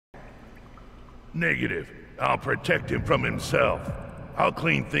Negative. I'll protect him from himself. I'll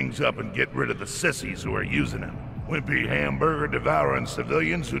clean things up and get rid of the sissies who are using him. Wimpy hamburger-devouring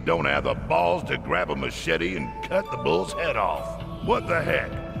civilians who don't have the balls to grab a machete and cut the bull's head off. What the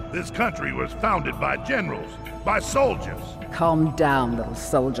heck? This country was founded by generals, by soldiers. Calm down, little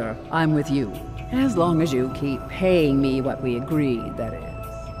soldier. I'm with you. As long as you keep paying me what we agreed, that is.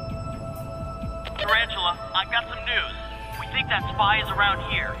 Tarantula, I've got some news. We think that spy is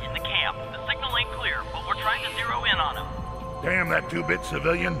around here, in the camp. The signal ain't clear, but we're trying to zero in on him. Damn that two-bit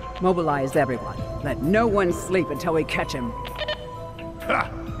civilian. Mobilize everyone. Let no one sleep until we catch him. Ha!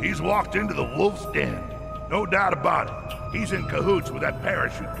 He's walked into the wolf's den. No doubt about it. He's in cahoots with that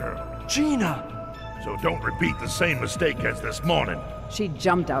parachute girl. Gina! So don't repeat the same mistake as this morning. She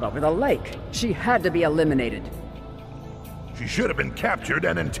jumped out over the lake. She had to be eliminated. She should have been captured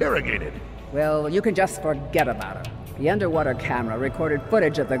and interrogated. Well, you can just forget about her. The underwater camera recorded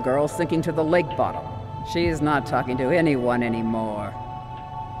footage of the girl sinking to the lake bottom. She's not talking to anyone anymore.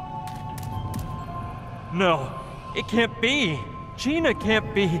 No, it can't be. Gina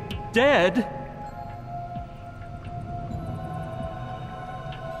can't be dead.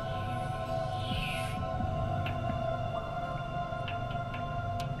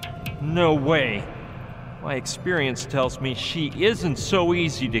 No way. My experience tells me she isn't so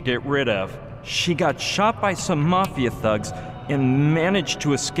easy to get rid of. She got shot by some mafia thugs and managed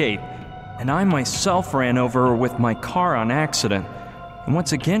to escape. And I myself ran over her with my car on accident. And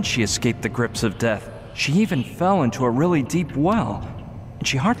once again she escaped the grips of death. She even fell into a really deep well. And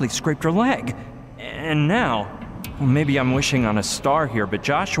she hardly scraped her leg. And now, well, maybe I'm wishing on a star here, but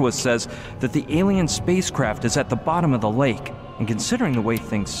Joshua says that the alien spacecraft is at the bottom of the lake. And considering the way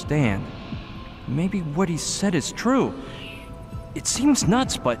things stand, maybe what he said is true. It seems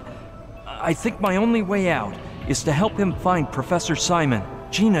nuts, but I think my only way out is to help him find Professor Simon.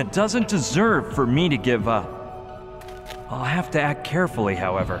 Gina doesn't deserve for me to give up. I'll have to act carefully,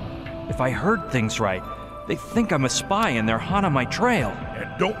 however. If I heard things right, they think I'm a spy and they're hot on my trail. And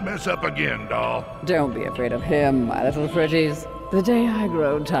don't mess up again, doll. Don't be afraid of him, my little pretties. The day I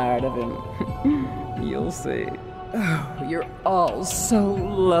grow tired of him, you'll see. Oh, you're all so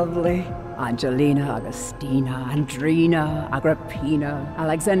lovely. Angelina, Augustina, Andrina, Agrippina,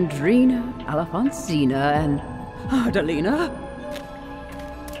 Alexandrina, Alphonsina, and Adelina.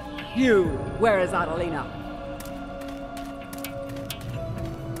 You, where is Adelina?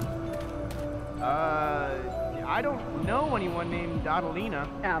 I don't know anyone named Adelina.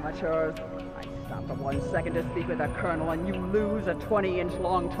 Amateurs. I stop for 1 second to speak with a colonel and you lose a 20-inch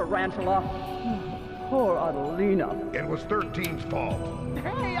long tarantula. Poor Adelina. It was 13's fault.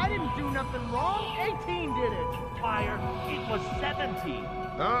 Hey, I didn't do nothing wrong. 18 did it. Fire, it was 17.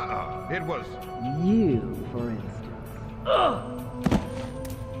 It was... You, for instance. Ugh!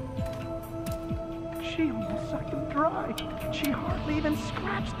 She almost sucked him dry. She hardly even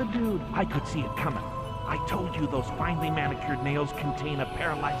scratched the dude. I could see it coming. I told you those finely manicured nails contain a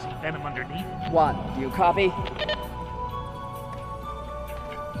paralyzing venom underneath. One, do you copy?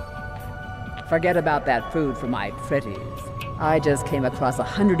 Forget about that food for my pretties. I just came across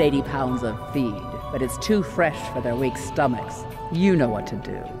 180 pounds of feed, but it's too fresh for their weak stomachs. You know what to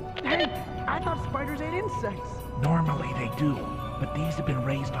do. Hey, I thought spiders ate insects. Normally they do, but these have been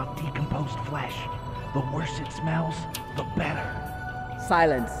raised on decomposed flesh. The worse it smells, the better.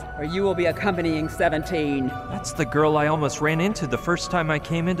 Silence, or you will be accompanying 17. That's the girl I almost ran into the first time I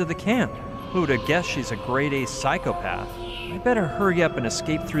came into the camp. Who'd have guessed she's a grade A psychopath? I better hurry up and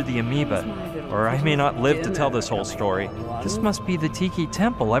escape through the amoeba, or I may not live to tell this whole story. This must be the Tiki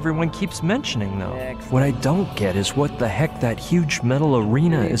Temple everyone keeps mentioning, though. What I don't get is what the heck that huge metal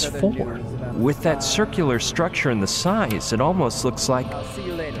arena is for. With that circular structure and the size, it almost looks like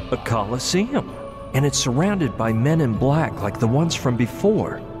a coliseum. And it's surrounded by men in black like the ones from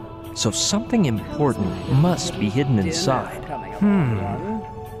before. So something important must be hidden inside.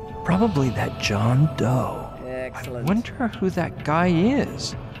 Probably that John Doe. I wonder who that guy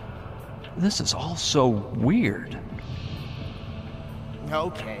is. This is all so weird.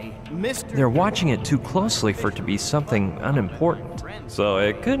 Okay, Mr. They're watching it too closely for it to be something unimportant. So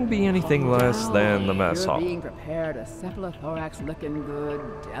it couldn't be anything less than the mess hall. You're being prepared a cephalothorax looking good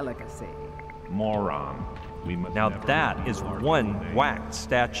delicacy. Moron. We must Now never that is one whacked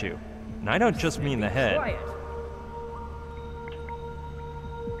statue. And I don't just mean the head. Quiet.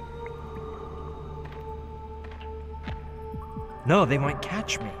 No, they might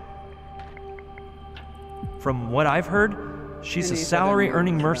catch me. From what I've heard, she's a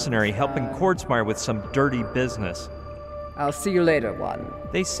salary-earning mercenary helping Kordsmeyer with some dirty business. I'll see you later, one.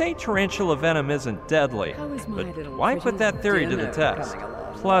 They say tarantula venom isn't deadly, How is my but little why put that theory to the dinner test? coming along?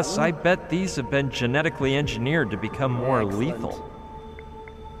 Plus, I bet these have been genetically engineered to become more Excellent. lethal.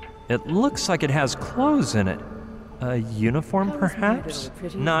 It looks like it has clothes in it. A uniform, How's my perhaps? little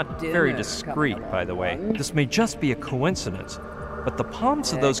pretty Not very dinner discreet, coming by the way. along? This may just be a coincidence, but the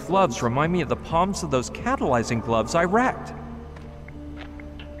palms of those gloves Excellent. remind me of the palms of those catalyzing gloves I wrecked.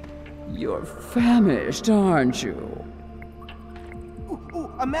 You're famished, aren't you?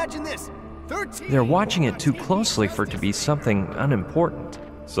 Ooh, imagine this. 13. They're watching it too closely for it to be something unimportant,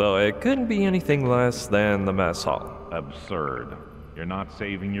 so it couldn't be anything less than the mess hall. Absurd. You're not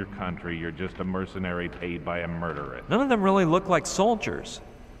saving your country, you're just a mercenary paid by a murderer. None of them really look like soldiers.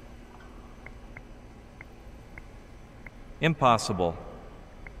 Impossible.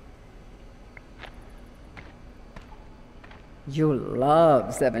 You'll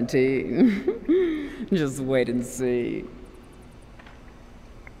love 17. Just wait and see.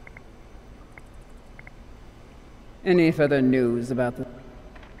 Any further news about the...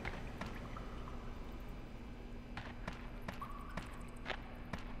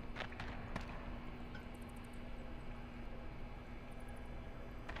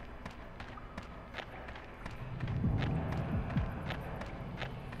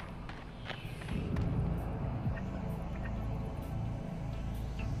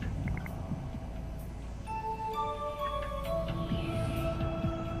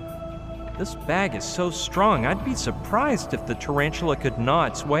 This bag is so strong, I'd be surprised if the tarantula could gnaw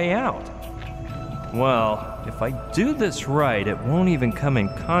its way out. Well, if I do this right, it won't even come in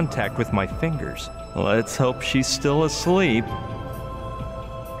contact with my fingers. Let's hope she's still asleep.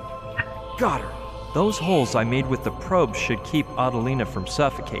 Got her! Those holes I made with the probe should keep Adelina from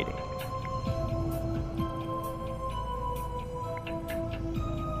suffocating.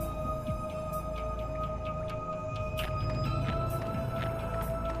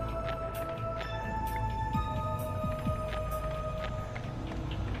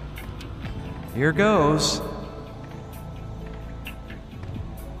 Here goes.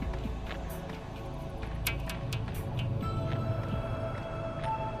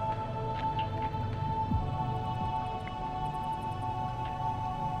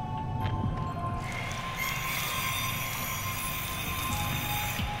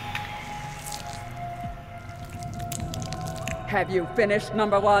 Have you finished,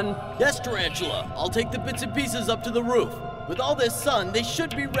 number one? Yes, Tarantula. I'll take the bits and pieces up to the roof. With all this sun, they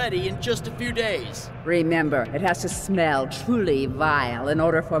should be ready in just a few days. Remember, it has to smell truly vile in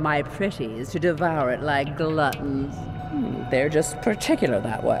order for my pretties to devour it like gluttons. They're just particular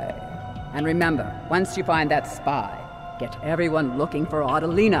that way. And remember, once you find that spy, get everyone looking for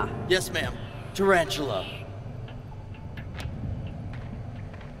Adelina. Yes, ma'am. Tarantula.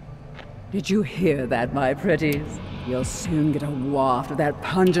 Did you hear that, my pretties? You'll soon get a waft of that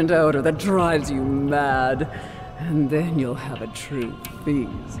pungent odor that drives you mad. And then you'll have a true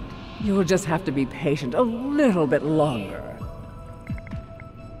feast. You'll just have to be patient a little bit longer.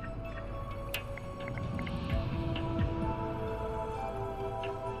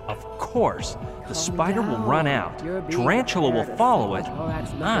 Of course, the spider will down. run out. You're being Tarantula will prepared to follow see it. what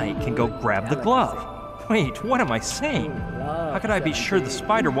Horat's I looking can go for. grab the glove. Wait, what am I saying? How could I be sure the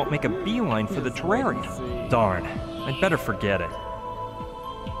spider won't make a beeline for the terrarium? Darn, I'd better forget it.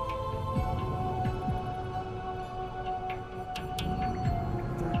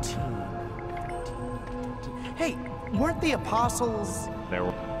 Hey, weren't the apostles... There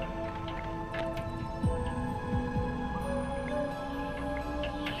were...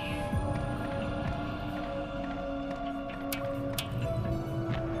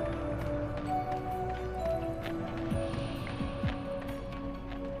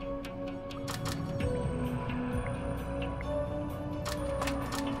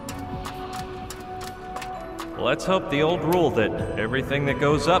 Let's hope the old rule that everything that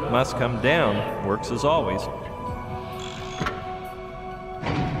goes up must come down works as always.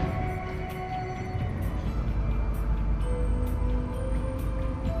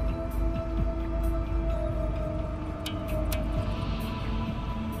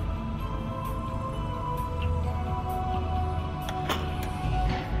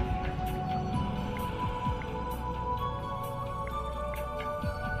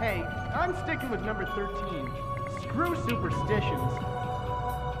 Hey, I'm sticking with number 13. Screw superstitions.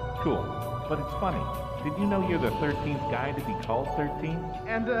 Cool. But it's funny. Did you know you're the 13th guy to be called 13?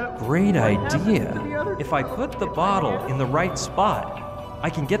 And, Great what happens to the idea. other If I 12? put the bottle in the right spot, I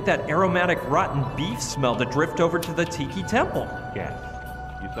can get that aromatic rotten beef smell to drift over to the Tiki Temple. Yes.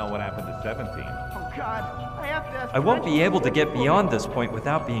 You saw what happened to 17. Oh, God. I have to ask I won't be able to get Reggie. beyond this point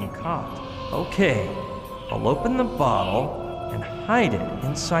without being caught. Okay, I'll open the bottle and hide it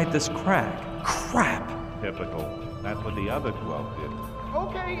inside this crack. Crap! Typical. That's what the other 12 did.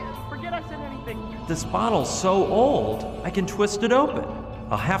 Okay, forget I said anything. This bottle's so old, I can twist it open.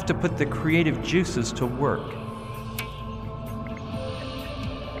 I'll have to put the creative juices to work.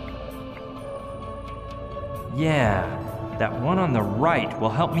 Yeah, that one on the right will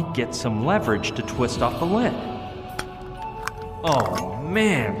help me get some leverage to twist off the lid. Oh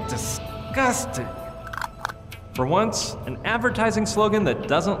man, disgusting. For once, an advertising slogan that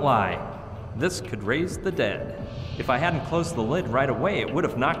doesn't lie. This could raise the dead. If I hadn't closed the lid right away, it would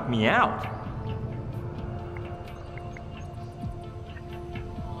have knocked me out.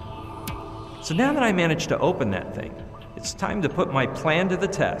 So now that I managed to open that thing, it's time to put my plan to the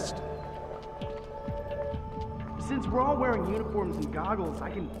test. Since we're all wearing uniforms and goggles, I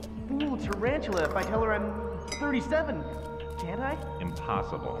can fool Tarantula if I tell her I'm 37, can't I?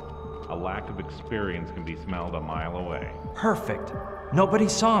 Impossible. A lack of experience can be smelled a mile away. Perfect. Nobody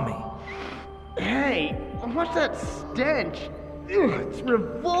saw me. Hey, what's that stench? Ugh, it's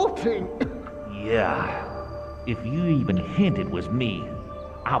revolting. Yeah. If you even hint it was me,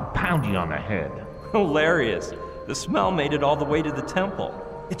 I'll pound you on the head. Hilarious. The smell made it all the way to the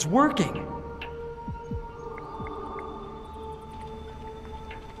temple. It's working.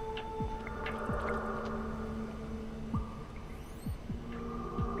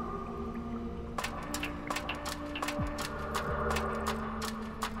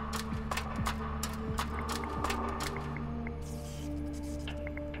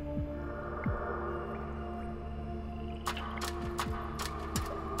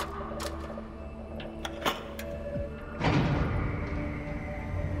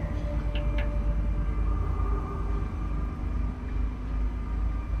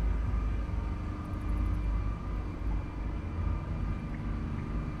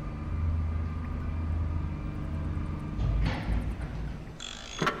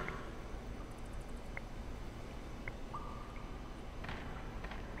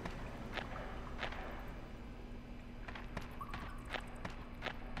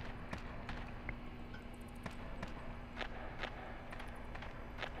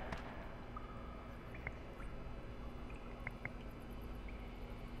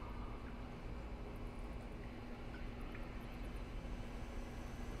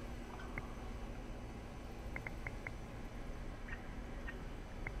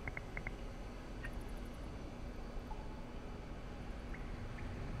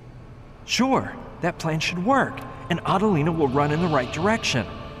 Sure, that plan should work, and Adelina will run in the right direction.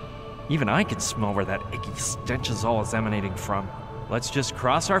 Even I can smell where that icky stenchazole is emanating from. Let's just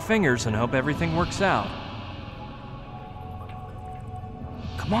cross our fingers and hope everything works out.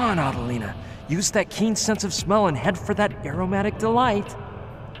 Come on, Adelina. Use that keen sense of smell and head for that aromatic delight.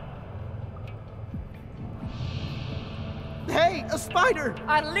 Hey, a spider!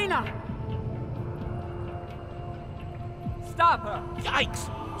 Adelina! Stop her! Yikes!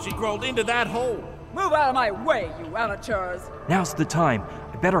 She crawled into that hole. Move out of my way, you amateurs! Now's the time.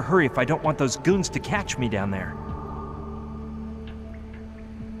 I better hurry if I don't want those goons to catch me down there.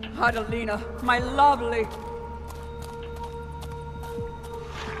 Adelina, my lovely,